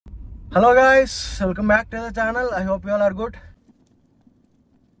Hello guys, welcome back to the channel. I hope you all are good.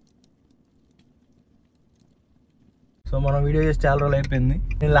 So మనం video చేసి చాలా రోజులు అయిపోయింది.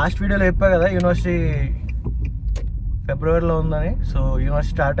 నేను లాస్ట్ వీడియోలో చెప్పా కదా యూనివర్సిటీ ఫిబ్రవరిలో ఉందని. సో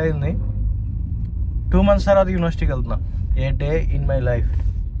యూనివర్సిటీ స్టార్ట్ అయింది. 2 months తర్వాత యూనివర్సిటీకి వెళ్తున్నా. ఏ day in my life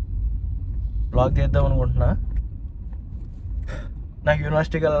blog చేద్దాం అనుకుంటున్నా. నాకు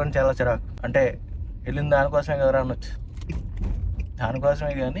యూనివర్సిటీకి వెళ్ళాలని చాలా చిరాకు. అంటే వెళ్ళిన దానికోసమే కదా అనొచ్చు,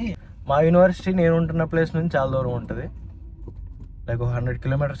 దానికోసమే. కానీ మా యూనివర్సిటీ నేను ఉంటున్న ప్లేస్ నుంచి చాలా దూరం ఉంటుంది, లైక్ 100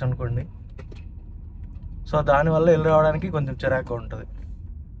 kilometers అనుకోండి. సో దానివల్ల వెళ్ళి రావడానికి కొంచెం చిరాకుగా ఉంటుంది.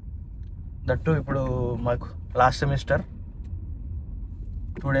 దట్టు ఇప్పుడు మాకు లాస్ట్ సెమిస్టర్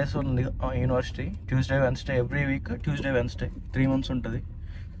 2 days ఉంది university. Tuesday Wednesday, every week Tuesday Wednesday 3 months ఉంటుంది.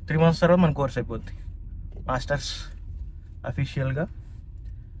 3 months తర్వాత మన కోర్స్ అయిపోద్ది. మాస్టర్స్ అఫీషియల్గా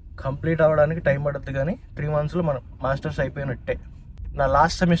కంప్లీట్ అవ్వడానికి టైం పడుతుంది, కానీ 3 monthsలో మనం మాస్టర్స్ అయిపోయినట్టే. నా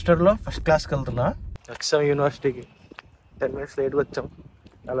లాస్ట్ సెమిస్టర్లో ఫస్ట్ క్లాస్కి వెళ్తున్నా. Wrexham యూనివర్సిటీకి 10 minutes లేట్గా వచ్చాం.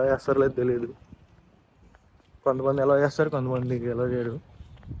 ఎలా చేస్తారో లేదు తెలియదు. కొంతమంది ఎలా చేస్తారు, కొంతమందికి ఎలా చేయరు.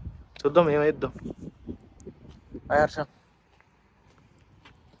 చూద్దాం ఏమైద్దాం. హర్ష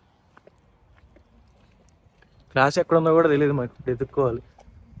క్లాస్ ఎక్కడ ఉందో కూడా తెలియదు మాకు, ఎదుక్కోవాలి.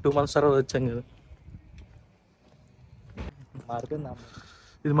 2 months తర్వాత వచ్చాం కదా.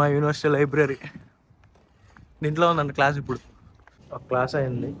 ఇది మా యూనివర్సిటీ లైబ్రరీ. దీంట్లో ఉందండి క్లాస్. ఇప్పుడు ఒక క్లాస్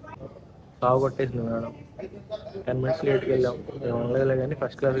అయింది, సాగు కొట్టేసింది మేడం. 10 minutes లేట్కి వెళ్ళాం. మేము ఉండలేదు కానీ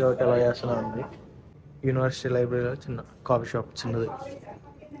ఫస్ట్ క్లాస్ కాబట్టి ఎలా చేస్తున్నా ఉంది. యూనివర్సిటీ లైబ్రరీలో చిన్న కాఫీ షాప్, చిన్నది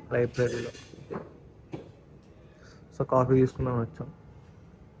లైబ్రరీలో. సో కాఫీ తీసుకున్నాం వచ్చాం.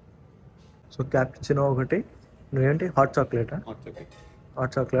 సో క్యాపుచినో ఒకటి, నువ్వేంటి హాట్ చాక్లెటా?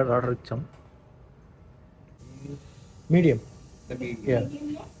 హాట్ చాక్లెట్ ఆర్డర్ ఇచ్చాం. మీడియం.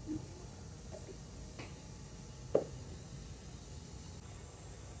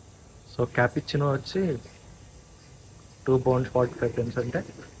 సో క్యాపుచినో వచ్చి 2 pounds 45 pence, అంటే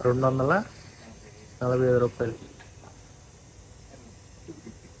 245 రూపాయలు.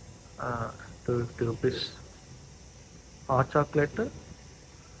 250 rupees. Hot chocolate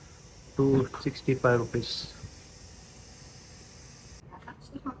 265 rupees. That's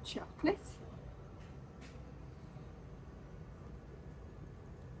the hot chocolate.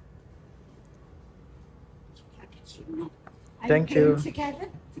 Cappuccino. Thank you. Together?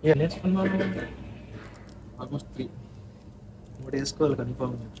 నేర్చుకున్నాను. ఆల్మోస్ట్ 3 వేసుకోవాలి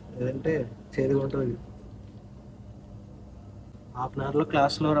కన్ఫర్మ్, లేదంటే చేదుగా ఉంటుంది. హాఫ్ అన్ అవర్లో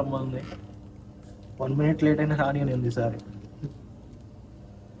క్లాస్లో రమ్మంది. 1 minute లేట్ అయినా రాని నేను ఈసారి.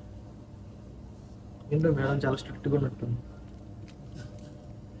 ఏంటో మేడం చాలా స్ట్రిక్ట్గా ఉన్నట్టుంది.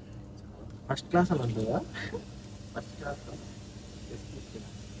 ఫస్ట్ క్లాస్ అని అంటుందా? ఫస్ట్ క్లాస్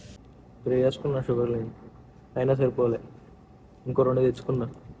ఇప్పుడు వేసుకున్నా, షుగర్ లేదు అయినా సరిపోలే. ఇంకో 2 తెచ్చుకున్నా.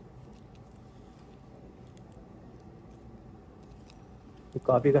 ఈ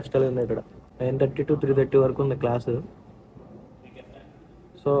కాఫీ కష్టాలు ఉంది ఇక్కడ. 9:30 to 3:30 వరకు ఉంది class.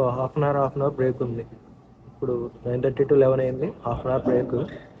 So half an hour break ఉంది. ఇప్పుడు 9:30 to 11 అయింది, half an hour break.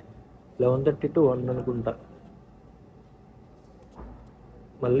 11:30 to 1 అనుకుంటా.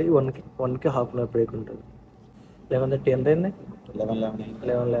 మళ్ళీ 1కి హాఫ్ అన్ అవర్ బ్రేక్ ఉంటుంది. 11:30 ఎంత అయింది?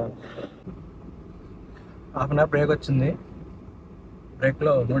 11 హాఫ్ అన్ అవర్ బ్రేక్ వచ్చింది.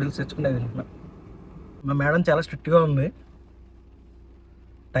 బ్రేక్లో నూడిల్స్ తెచ్చుకునేది తింటున్నా. మా మేడం చాలా స్ట్రిక్ట్గా ఉంది.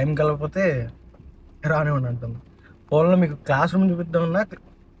 టైం కలగకపోతే రానివ్వండి అంటుంది. ఫోన్లో మీకు క్లాస్ రూమ్ చూపిద్దామన్నా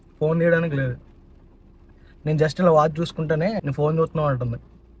ఫోన్ తీయడానికి లేదు. నేను జస్ట్ ఇలా వాచ్ చూసుకుంటేనే నేను ఫోన్ చూస్తున్నావు అంటుంది.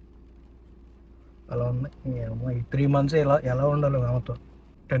 అలా ఉంది. ఈ 3 months ఎలా ఉండాలి ఆమెతో.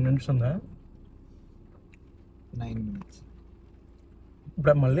 10 minutes ఉందా? 9 minutes.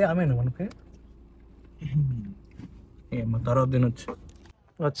 ఇప్పుడు మళ్ళీ ఆమెను మనకి ఏమో తర్వాత తినొచ్చు.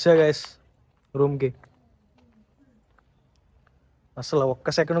 వచ్చా గైస్ రూమ్కి. అసలు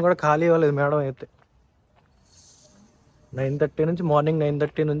ఒక్క సెకండ్ కూడా ఖాళీ ఇవ్వలేదు మేడం అయితే. 9:30 నుంచి, మార్నింగ్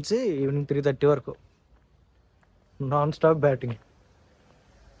 9:30 నుంచి ఈవినింగ్ 3:30 వరకు నాన్ స్టాప్ బ్యాటింగ్.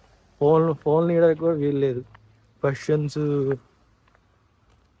 ఫోన్ తీయడానికి కూడా వీలు లేదు. క్వశ్చన్స్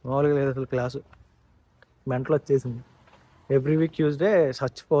మామూలుగా లేదు అసలు. క్లాసు మెంటల్ వచ్చేసింది. ఎవ్రీ వీక్ ట్యూస్డే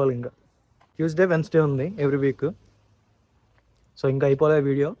చచ్చిపోవాలి. ఇంకా ట్యూస్డే వెన్స్డే ఉంది ఎవ్రీ వీక్. సో ఇంకా అయిపోలేదు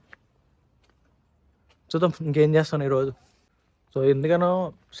వీడియో. చూద్దాం ఇంకేం చేస్తాను ఈరోజు. సో ఎందుకనో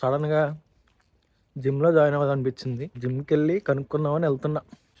సడన్గా జిమ్లో జాయిన్ అవ్వాలనిపించింది. జిమ్కి వెళ్ళి కనుక్కుందామని వెళ్తున్నా.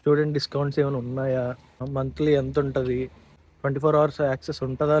 స్టూడెంట్ డిస్కౌంట్స్ ఏమైనా ఉన్నాయా, మంత్లీ ఎంత ఉంటుంది, 24 hours యాక్సెస్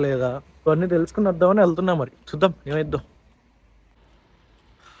ఉంటుందా లేదా, ఇవన్నీ తెలుసుకుని వద్దామని వెళ్తున్నా. మరి చూద్దాం ఏమైద్దాం.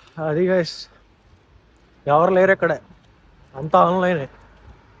 అది గైస్ ఎవరు లేరు ఇక్కడ, అంతా ఆన్లైనే.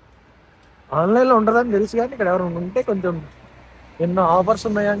 ఆన్లైన్లో ఉంటుందని తెలుసు, కానీ ఇక్కడ ఎవరు ఉంటే కొంచెం ఎన్నో ఆఫర్స్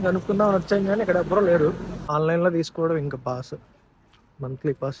ఉన్నాయని కనుక్కుందామని వచ్చాం కానీ ఇక్కడ ఎవ్వరూ లేరు. ఆన్లైన్లో తీసుకోవడం ఇంకా pass,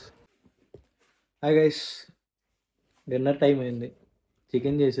 monthly pass. Hi guys, dinner time అయింది.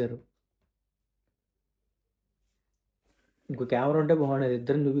 చికెన్ చేశారు. ఇంకో కెమెరా ఉంటే బాగుండేది,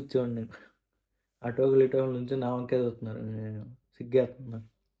 ఇద్దరిని చూపించేవాడిని నేను. అటోగులు ఇటోగుల నుంచి నా వంకే చూస్తున్నారు, నేను సిగ్గేస్తున్నా.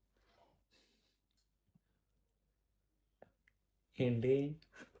 ఏంటి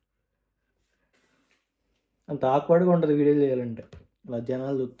అంత ఆక్వర్డ్గా ఉంటుంది వీడియో చేయాలంటే, అలా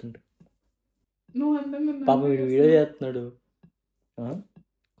జనాలు చూస్తుంటే. నువ్వు అందంగా పాప వీడు వీడియో చేస్తున్నాడు,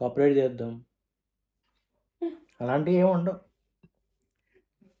 కోఆపరేట్ చేద్దాం, అలాంటివి ఏమి ఉండవు.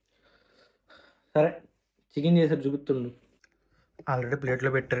 సరే చికెన్ చేసారు చూపిస్తుండు. ఆల్రెడీ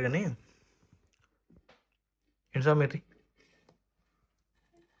ప్లేట్లో పెట్టారు కానీ ఏంటి సార్ మీరు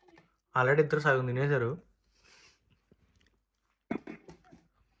ఆల్రెడీ ఇద్దరు సగం తినేశారు.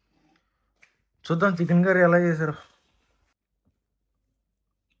 చూద్దాం చికెన్ కర్రీ ఎలా చేశారు.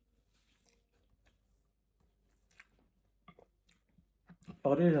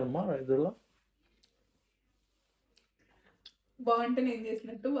 ఎవరు చేశారమ్మా ఇద్దరులో? బాగుంటే నేను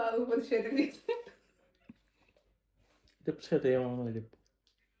చేసినట్టు, బాగోకపోతే చేతులు చేసినట్టు. టిప్స్ అయితే ఏమన్నా చెప్పు.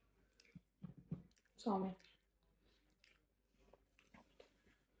 స్వామి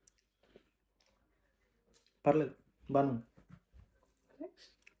పర్లేదు బాను.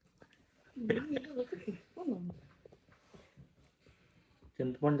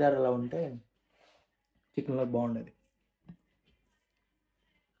 చింతపండు చారు అలా ఉంటే చికెన్లో బాగుండేది.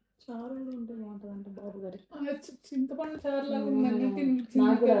 చారు కూడా ఉంటే బాగుంటుంది అంటే బాబు గారి చింతపండు చారులాగా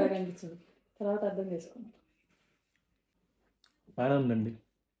నాకు కూడా అలాగే అనిపించింది, తర్వాత అర్థం చేసుకున్నాను. బాగానే ఉందండి.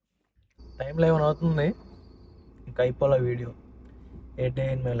 టైం 11 అవుతుంది, ఇంకా అయిపోలే video. A day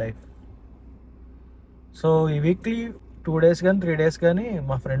in my life. So ఈ వీక్లీ 2 డేస్ కానీ 3 డేస్ కానీ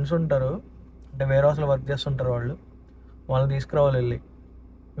మా ఫ్రెండ్స్ ఉంటారు, అంటే వేరే హౌస్లో వర్క్ చేస్తుంటారు వాళ్ళని తీసుకురావాలి వెళ్ళి.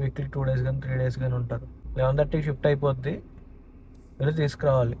 వీక్లీ 2 డేస్ కానీ 3 డేస్ కానీ ఉంటారు. 11:30 షిఫ్ట్ అయిపోద్ది, వెళ్ళి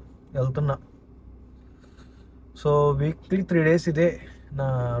తీసుకురావాలి. వెళ్తున్నా. సో వీక్లీ 3 డేస్ ఇదే నా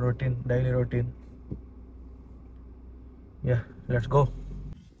routine, daily routine. Yeah let's go.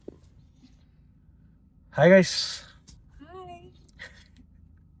 Hi guys.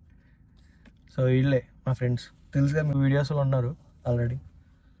 So వీళ్ళే మా ఫ్రెండ్స్, తెలుసుగా మీ వీడియోస్లో ఉన్నారు ఆల్రెడీ.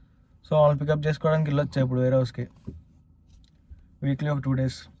 సో వాళ్ళని పికప్ చేసుకోవడానికి వెళ్ళొచ్చా ఇప్పుడు వేరే హౌస్కి. వీక్లీ ఒక 2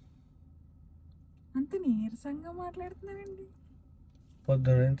 డేస్. అంత నీరసంగా మాట్లాడుతున్నారండి.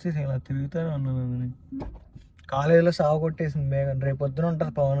 పొద్దున నుంచి ఇలా తిరుగుతూనే ఉన్నాను. కాలేజీలో సాగు కొట్టేసింది మేఘం. రేపు పొద్దున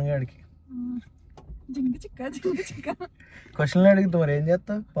ఉంటుంది పవన్ గాడికి. జింక చిక్క క్వశ్చన్లు అడిగితే మరి ఏం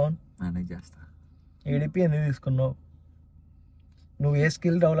చేస్తావు పవన్? మేనేజ్ చేస్తా. ఏడిపి ఎందుకు తీసుకున్నావు? నువ్వు ఏ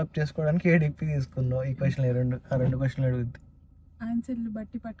స్కిల్ డెవలప్ చేసుకోవడానికి ఏడిపి తీసుకున్నావు? ఈ క్వశ్చన్ ఆ రెండు క్వశ్చన్లు అడుగుద్ది. ఆన్సర్లు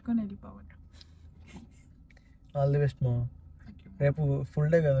బట్టి పట్టుకొని వెళ్ళిపోవాలి. ఆల్ ది బెస్ట్ మా. రేపు ఫుల్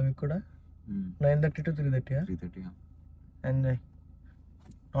డే కదా మీకు కూడా? 9:30 to 3:30. 3:30. Enjoy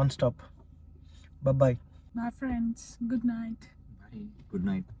non stop. Bye. మా friends, good night. Bye, good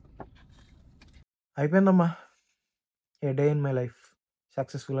night. అయిపోయిందమ్మా, ఏ డే ఇన్ మై లైఫ్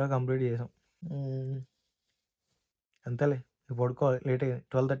సక్సెస్ఫుల్గా కంప్లీట్ చేసాం. అంతేలే, పడుకోవాలి. లేట్ అయింది,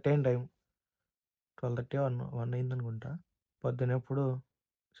 12:30 అయింది టైం. 12:30 1 అయింది అనుకుంటా. పొద్దున ఎప్పుడు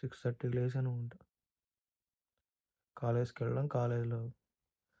 6:30 లేసాను అనుకుంటా. కాలేజ్కి వెళ్ళడం, కాలేజ్లో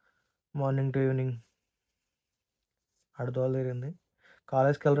మార్నింగ్ టు ఈవినింగ్ ఆడదోలు తిరిగింది.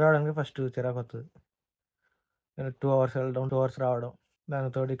 కాలేజ్కి వెళ్ళి రావడానికి ఫస్ట్ చిరాకు వస్తుంది. 2 hours వెళ్ళడం, 2 hours రావడం,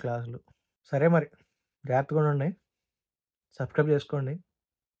 దానితోటి క్లాసులు. సరే మరి జాగ్రత్తగా ఉండండి. సబ్స్క్రైబ్ చేసుకోండి.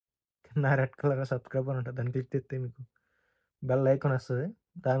 కింద రెడ్ కలర్ సబ్స్క్రైబ్ అని ఉంటుంది, దాన్ని క్లిక్ చేస్తే మీకు బెల్ ఐకాన్ వస్తుంది.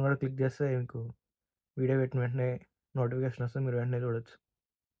 దాన్ని కూడా క్లిక్ చేస్తే మీకు వీడియో పెట్టిన వెంటనే నోటిఫికేషన్ వస్తుంది, మీరు వెంటనే చూడొచ్చు.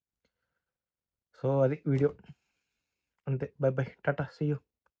 సో అది వీడియో, అంతే. By Tata, see you.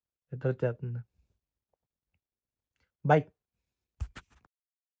 ఇద్దరు చేస్తుంది. బాయ్.